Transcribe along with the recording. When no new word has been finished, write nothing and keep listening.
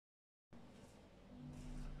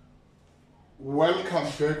Welcome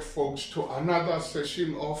back, folks, to another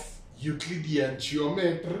session of Euclidian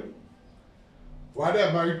Geometry. What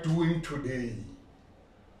am I doing today?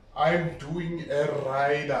 I'm doing a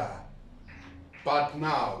rider. But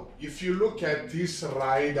now, if you look at this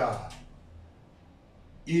rider,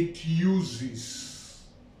 it uses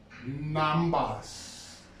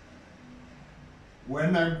numbers.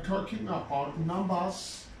 When I'm talking about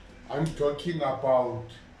numbers, I'm talking about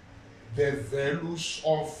the values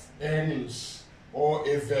of angles or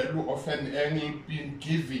a value of an angle being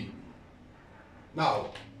given.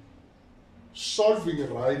 Now,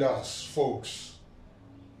 solving riders, folks,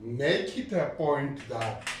 make it a point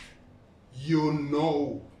that you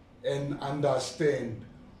know and understand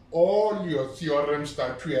all your theorems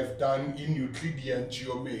that we have done in Euclidean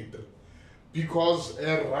geometry, because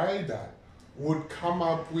a rider would come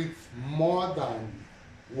up with more than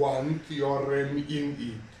one theorem in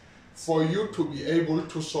it. For you to be able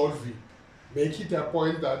to solve it, make it a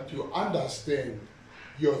point that you understand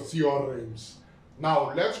your theorems.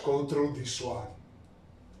 Now let's go through this one.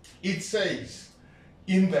 It says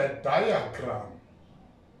in the diagram,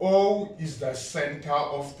 O is the center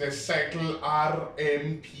of the circle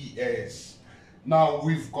RMPS. Now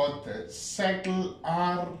we've got the circle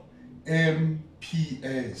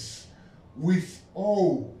RMPS with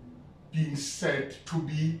O being said to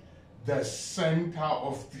be the center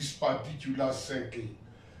of this particular circle.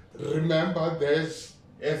 Remember, there's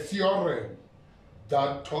a theorem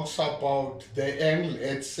that talks about the angle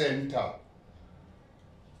at center.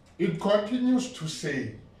 It continues to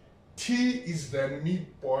say T is the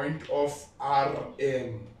midpoint of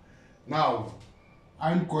RM. Now,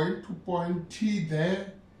 I'm going to point T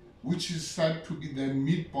there, which is said to be the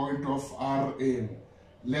midpoint of RM.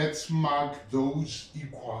 Let's mark those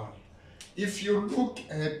equal. If you look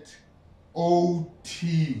at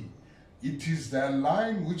OT, it is the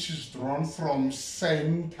line which is drawn from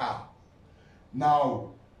center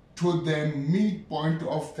now to the midpoint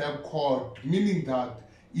of the chord, meaning that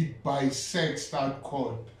it bisects that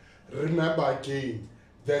chord. Remember again,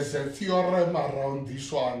 there's a theorem around this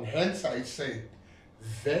one, hence I said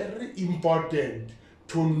very important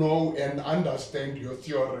to know and understand your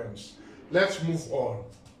theorems. Let's move on.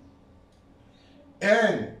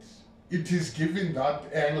 And it is given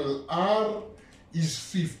that angle R is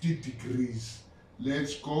 50 degrees.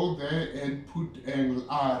 Let's go there and put angle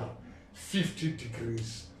R 50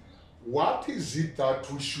 degrees. What is it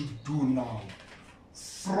that we should do now?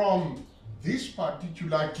 From this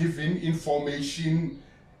particular given information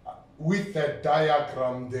with the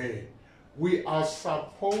diagram there, we are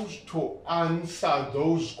supposed to answer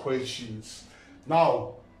those questions.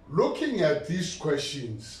 Now, looking at these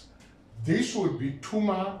questions, this would be 2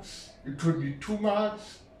 marks. It would be 2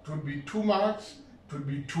 marks, it would be 2 marks, it would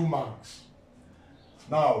be 2 marks.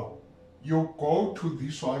 Now, you go to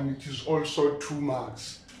this one, it is also 2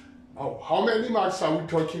 marks. Now, how many marks are we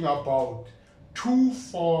talking about? 2,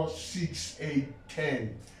 4, 6, 8,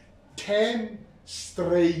 10. 10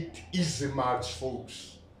 straight easy marks,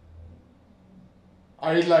 folks.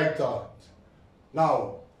 I like that.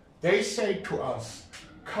 Now, they say to us,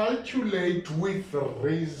 calculate with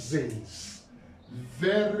reasons.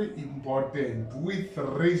 Very important, with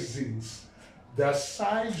reasons, the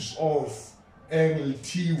size of angle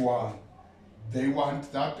T1. They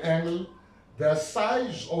want that angle. The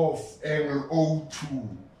size of angle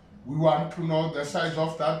O2. We want to know the size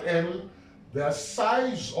of that angle. The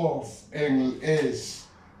size of angle S.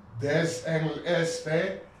 There's angle S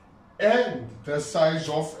there. And the size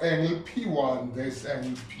of angle P1. There's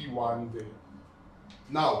angle P1 there.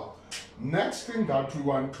 Now, next thing that we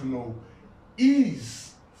want to know,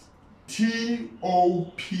 is TOPM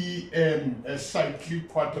a cyclic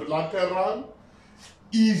quadrilateral?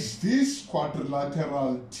 Is this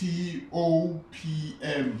quadrilateral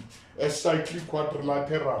TOPM a cyclic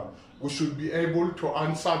quadrilateral? We should be able to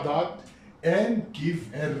answer that and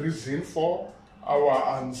give a reason for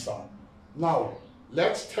our answer. Now,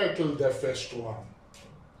 let's tackle the first one.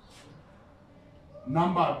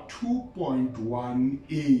 Number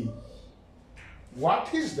 2.1a.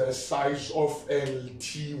 What is the size of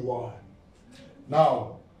LT1?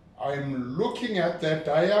 Now, I'm looking at the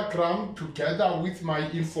diagram together with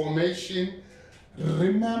my information.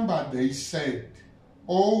 Remember, they said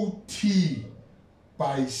OT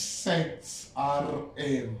bisects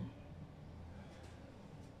RM.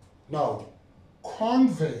 Now,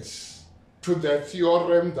 converse to the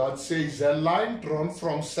theorem that says a line drawn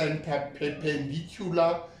from center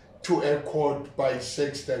perpendicular to a chord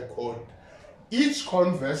bisects the chord. Its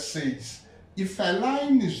converse says, if a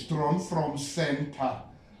line is drawn from center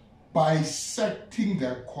bisecting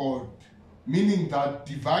the chord, meaning that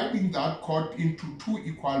dividing that chord into two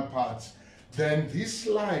equal parts, then this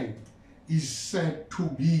line is said to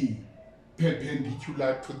be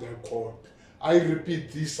perpendicular to the chord. I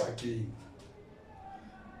repeat this again.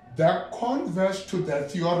 The converse to the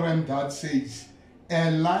theorem that says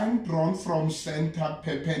a line drawn from center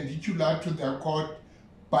perpendicular to the chord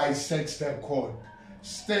bisects the chord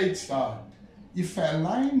states that if a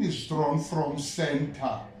line is drawn from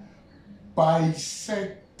center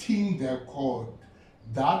bisecting the chord,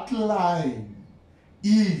 that line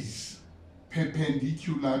is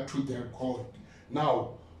perpendicular to the chord.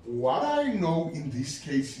 Now, what I know in this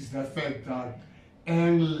case is the fact that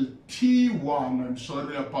angle T1, I'm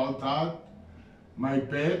sorry about that, my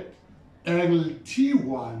bad, angle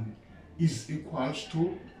T1 is equals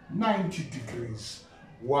to 90 degrees.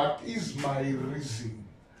 What is my reason?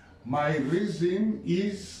 My reason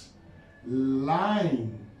is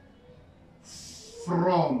line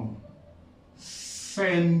from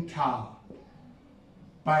center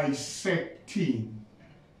bisecting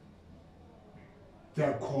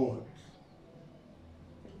the chord.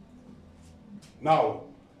 Now,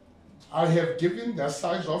 I have given the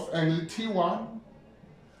size of angle T1.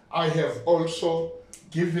 I have also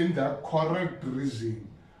given the correct reason.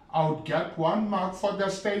 I would get 1 mark for the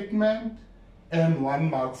statement and 1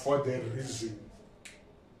 mark for the reason.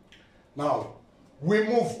 Now, we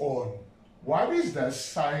move on. What is the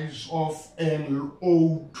size of angle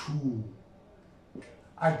O2?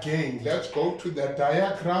 Again, let's go to the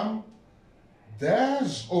diagram.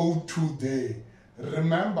 There's O2 there.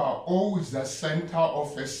 Remember, O is the center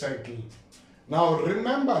of a circle. Now,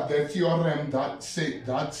 remember the theorem that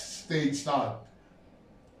states that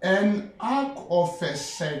an arc of a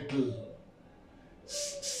circle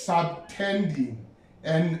subtending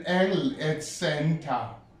an angle at center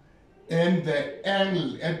and the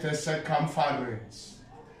angle at the circumference.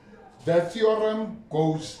 The theorem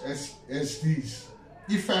goes as this.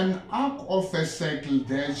 If an arc of a circle,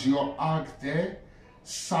 there's your arc there,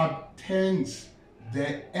 subtends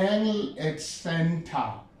the angle at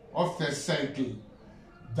center of the circle,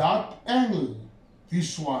 that angle,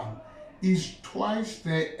 this one, is twice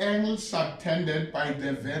the angle subtended by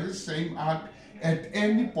the very same arc at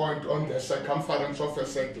any point on the circumference of a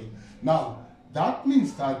circle. Now, that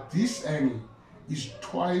means that this angle is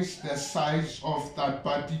twice the size of that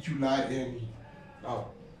particular angle.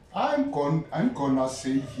 Now, I'm gonna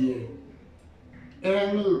say here,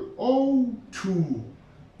 angle O2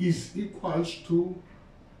 is equals to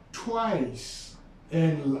twice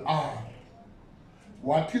angle R.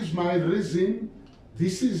 What is my reason?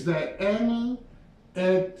 This is the angle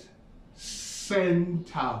at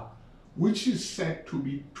center, which is said to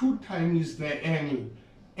be 2 times the angle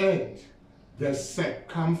at the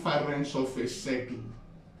circumference of a circle.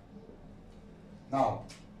 Now,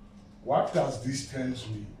 what does this tell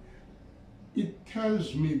me? It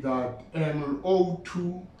tells me that angle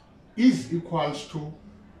O2 is equals to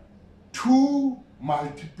 2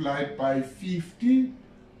 multiplied by 50,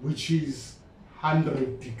 which is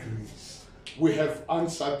 100 degrees. We have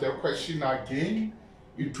answered the question again.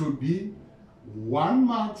 It will be 1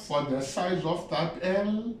 mark for the size of that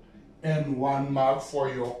angle and 1 mark for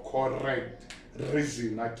your correct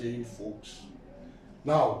reason again, folks.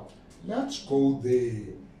 Now, let's go there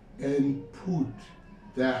and put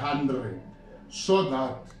the 100 so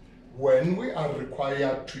that when we are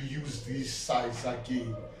required to use this size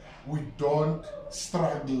again, we don't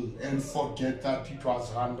struggle and forget that it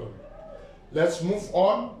was 100. Let's move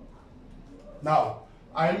on. Now,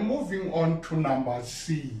 I'm moving on to number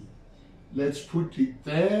C. Let's put it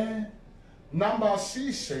there. Number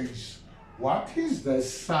C says, what is the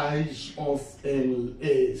size of angle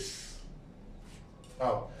S?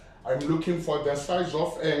 Now, I'm looking for the size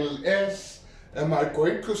of angle S. Am I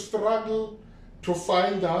going to struggle to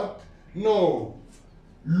find out? No.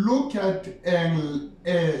 Look at angle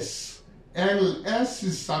S. Angle S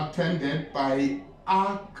is subtended by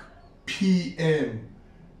arc PM.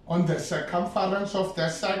 On the circumference of the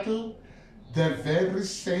circle, the very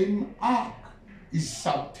same arc is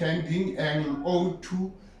subtending angle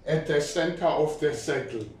O2 at the center of the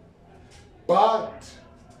circle. But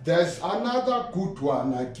there's another good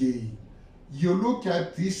one again. You look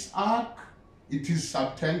at this arc, it is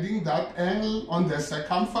subtending that angle on the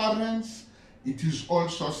circumference. It is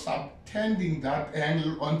also subtending that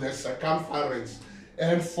angle on the circumference.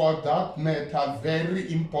 And for that matter,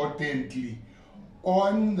 very importantly,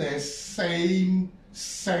 on the same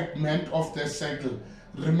segment of the circle.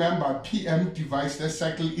 Remember, PM divides the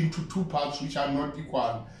circle into 2 parts which are not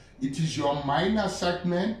equal. It is your minor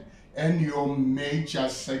segment and your major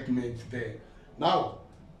segment there. Now,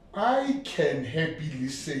 I can happily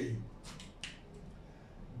say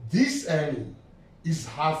this angle is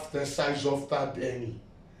half the size of that angle.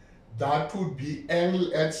 That would be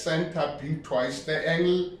angle at center being twice the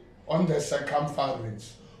angle on the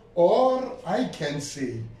circumference. Or I can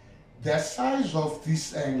say the size of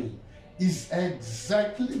this angle is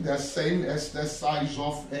exactly the same as the size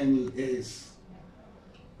of angle S.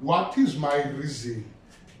 What is my reason?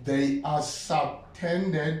 They are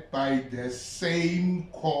subtended by the same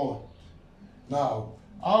chord. Now,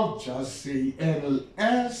 I'll just say angle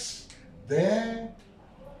S there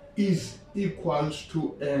is equals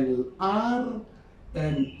to angle R,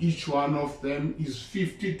 and each one of them is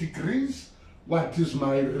 50 degrees. What is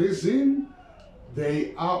my reason?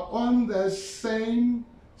 They are on the same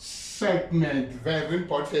segment, very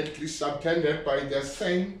importantly subtended by the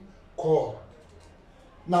same chord.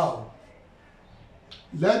 Now,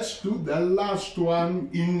 let's do the last one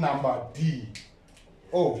in number D.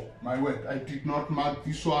 Oh, my word, I did not mark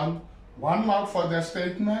this one. 1 mark for the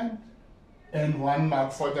statement and 1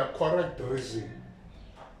 mark for the correct reason.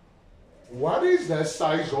 What is the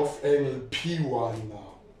size of angle P1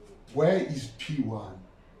 now? Where is P1?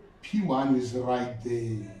 P1 is right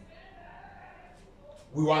there.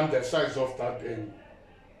 We want the size of that angle.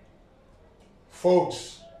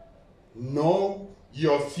 Folks, know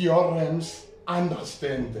your theorems,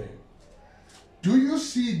 understand them. Do you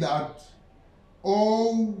see that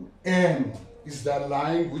OM is the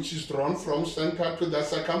line which is drawn from center to the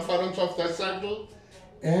circumference of the circle,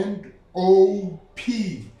 and OP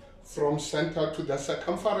from center to the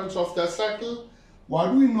circumference of the circle?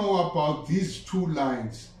 What we know about these two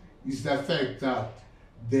lines is the fact that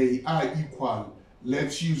they are equal.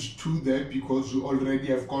 Let's use 2 there because we already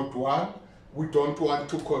have got 1. We don't want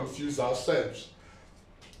to confuse ourselves.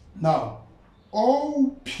 Now,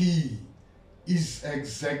 OP is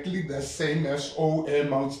exactly the same as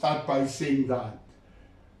OM. I'll start by saying that.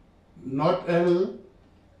 Not L,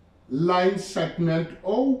 line segment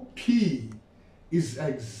OP is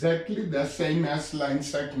exactly the same as line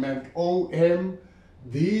segment OM.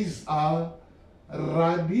 These are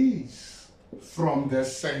radius from the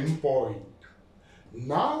same point.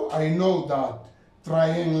 Now I know that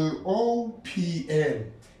triangle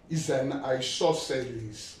OPM is an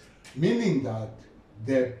isosceles, meaning that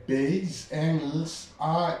the base angles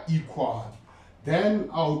are equal. Then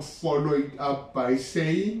I would follow it up by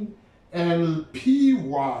saying angle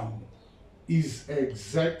P1 is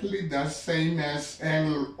exactly the same as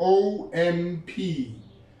angle OMP.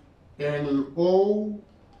 Angle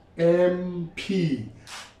OMP.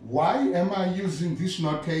 Why am I using this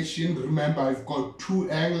notation? Remember, I've got 2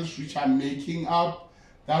 angles which are making up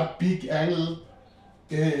that big angle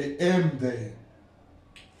M there.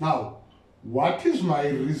 Now, what is my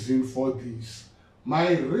reason for this?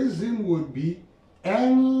 My reason would be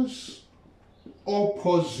angles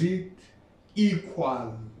opposite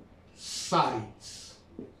equal sides.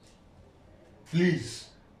 Please,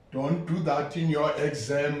 don't do that in your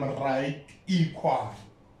exam, write equal.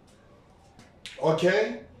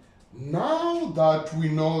 Okay? Now that we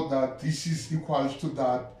know that this is equals to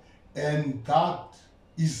that and that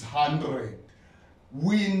is 100,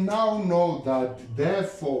 we now know that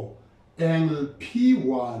therefore angle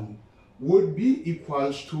P1 would be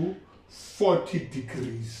equals to 40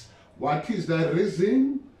 degrees. What is the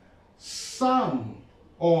reason? Sum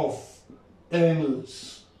of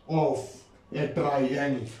angles of a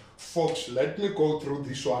triangle. Folks, let me go through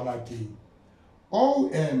this one again.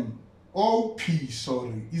 OP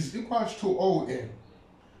is equals to OM.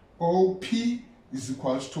 OP is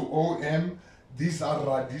equals to OM. These are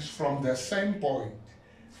radius from the same point.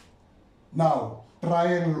 Now,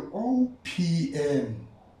 triangle OPM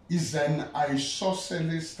is an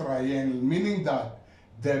isosceles triangle, meaning that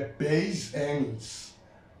the base angles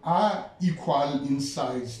are equal in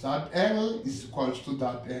size. That angle is equal to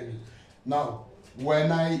that angle. Now,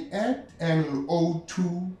 when I add angle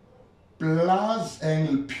O2 plus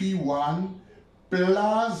angle P1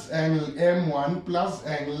 plus angle M1 plus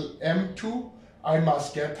angle M2, I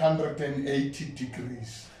must get 180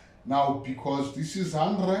 degrees. Now, because this is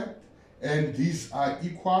 100 and these are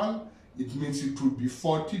equal, it means it would be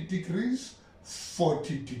 40 degrees,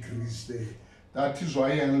 40 degrees there. That is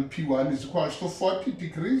why angle P1 is equal to 40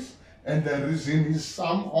 degrees, and the reason is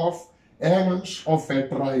sum of angles of a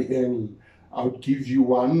triangle. I'll give you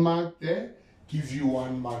 1 mark there, give you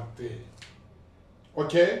 1 mark there.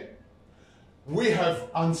 Okay? We have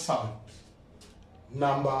answered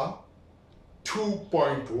number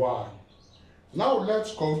 2.1. Now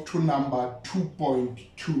let's go to number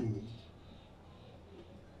 2.2.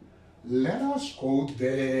 Let us go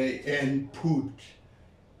there and put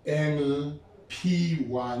angle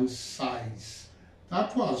P1 size.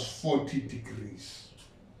 That was 40 degrees.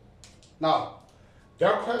 Now, the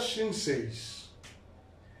question says,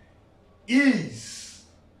 is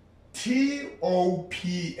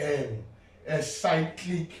TOPM a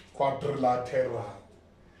cyclic quadrilateral?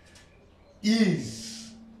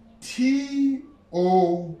 Is TOPM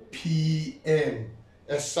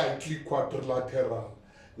a cyclic quadrilateral?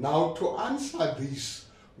 Now, to answer this,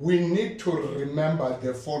 we need to remember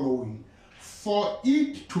the following. For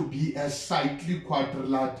it to be a cyclic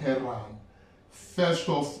quadrilateral, first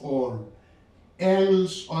of all,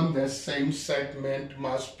 angles on the same segment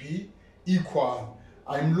must be equal.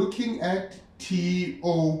 I'm looking at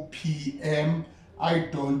TOPM. I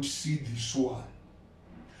don't see this one.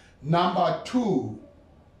 Number two,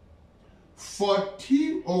 for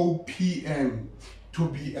TOPM to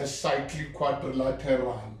be a cyclic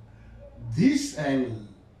quadrilateral, this angle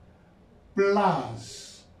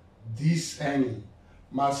plus this angle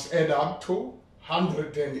must add up to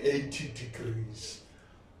 180 degrees.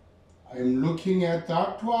 I'm looking at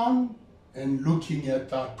that one and looking at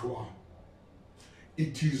that one.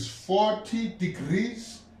 It is 40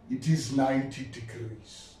 degrees, it is 90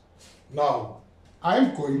 degrees. Now,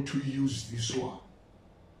 I'm going to use this one.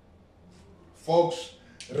 Folks,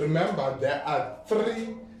 remember there are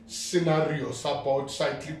three scenarios about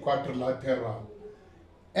cyclic quadrilateral.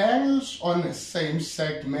 Angles on the same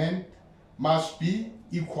segment must be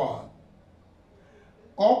equal.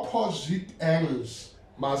 Opposite angles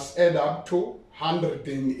must add up to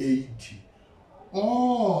 180.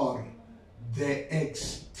 Or the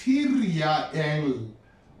exterior angle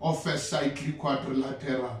of a cyclic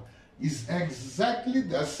quadrilateral is exactly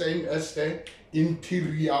the same as the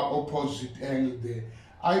interior opposite angle there.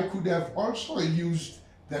 I could have also used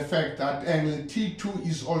the fact that angle T2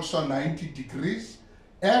 is also 90 degrees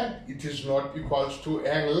and it is not equals to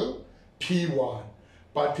angle P1.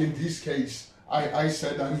 But in this case, I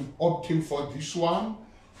said I'm opting for this one.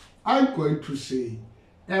 I'm going to say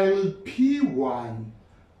angle P1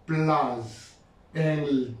 plus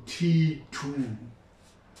angle T2.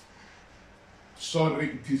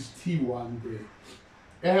 Sorry, it is T1 there.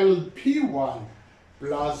 Angle P1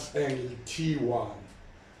 plus angle T1.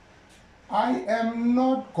 I am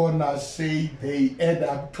not gonna say they add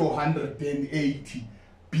up to 180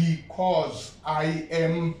 because I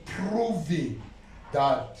am proving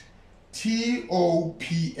that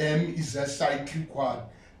TOPM is a cyclic quad.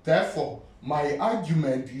 Therefore, my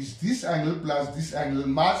argument is this angle plus this angle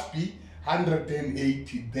must be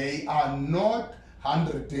 180. They are not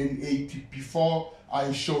 180 before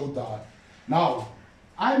I show that. Now,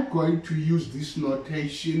 I'm going to use this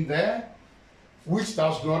notation there, which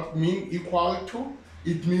does not mean equal to.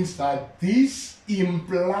 It means that this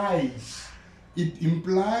implies,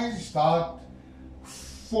 that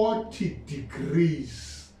 40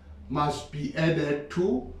 degrees must be added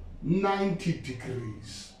to 90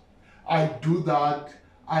 degrees. I do that,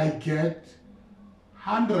 I get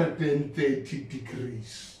 130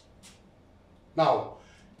 degrees. Now,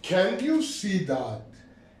 can you see that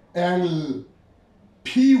angle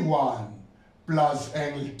P1 plus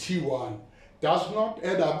angle T1 does not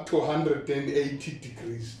add up to 180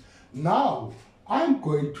 degrees? Now, I'm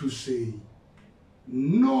going to say,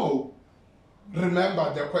 no.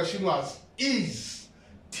 Remember, the question was, is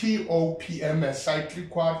TOPM a cyclic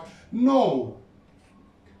quad? No.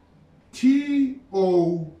 TOPM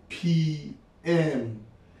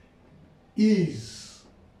is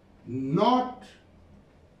not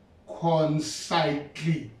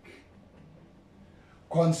concyclic.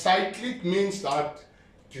 Concyclic means that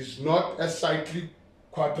it is not a cyclic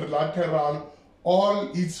quadrilateral.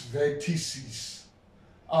 All its vertices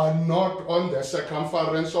are not on the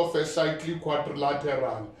circumference of a cyclic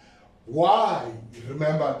quadrilateral. Why?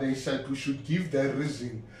 Remember, they said we should give the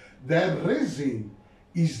reason. The reason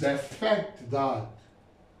is the fact that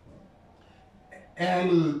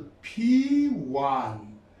angle P1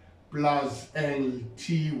 plus angle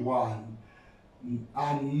T1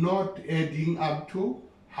 are not adding up to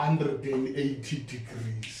 180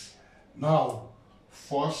 degrees. Now,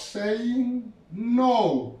 for saying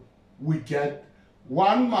no, we get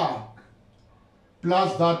 1 mark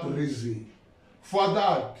plus that reason. For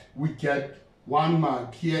that, we get 1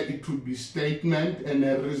 mark. Here it would be statement and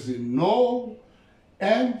a reason no,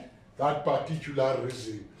 and that particular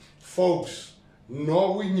reason. Folks,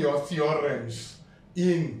 knowing your theorems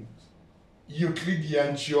in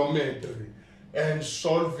Euclidean geometry and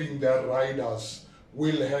solving the riders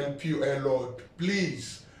will help you a lot.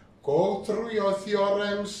 Please go through your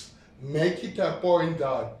theorems, make it a point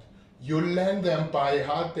that you learn them by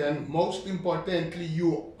heart, and most importantly,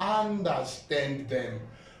 you understand them.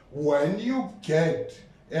 When you get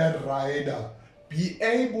a rider, be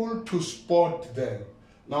able to spot them.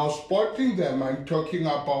 Now spotting them, I'm talking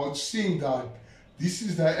about seeing that this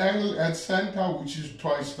is the angle at center, which is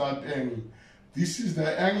twice that angle. This is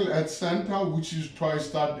the angle at center, which is twice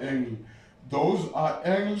that angle. Those are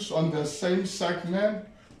angles on the same segment.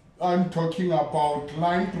 I'm talking about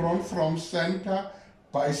line drawn from center,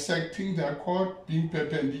 bisecting the chord, being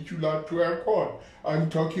perpendicular to a chord. I'm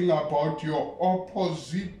talking about your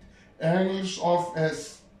opposite angles of a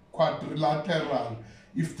quadrilateral.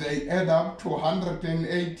 If they add up to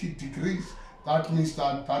 180 degrees, that means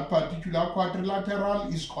that that particular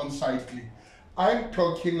quadrilateral is concyclic. I'm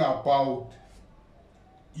talking about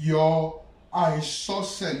your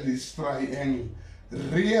isosceles triangle,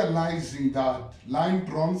 realizing that line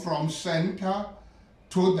drawn from center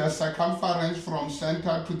to the circumference, from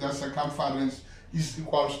center to the circumference is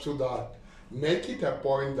equals to that. Make it a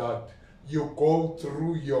point that you go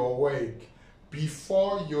through your work.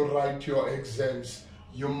 Before you write your exams,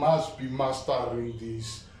 you must be mastering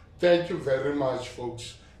this. Thank you very much,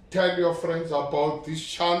 folks. Tell your friends about this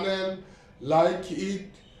channel, like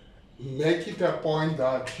it, make it a point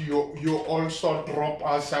that you also drop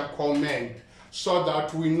us a comment so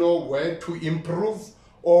that we know where to improve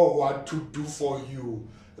or what to do for you.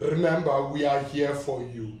 Remember, we are here for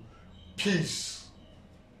you. Peace.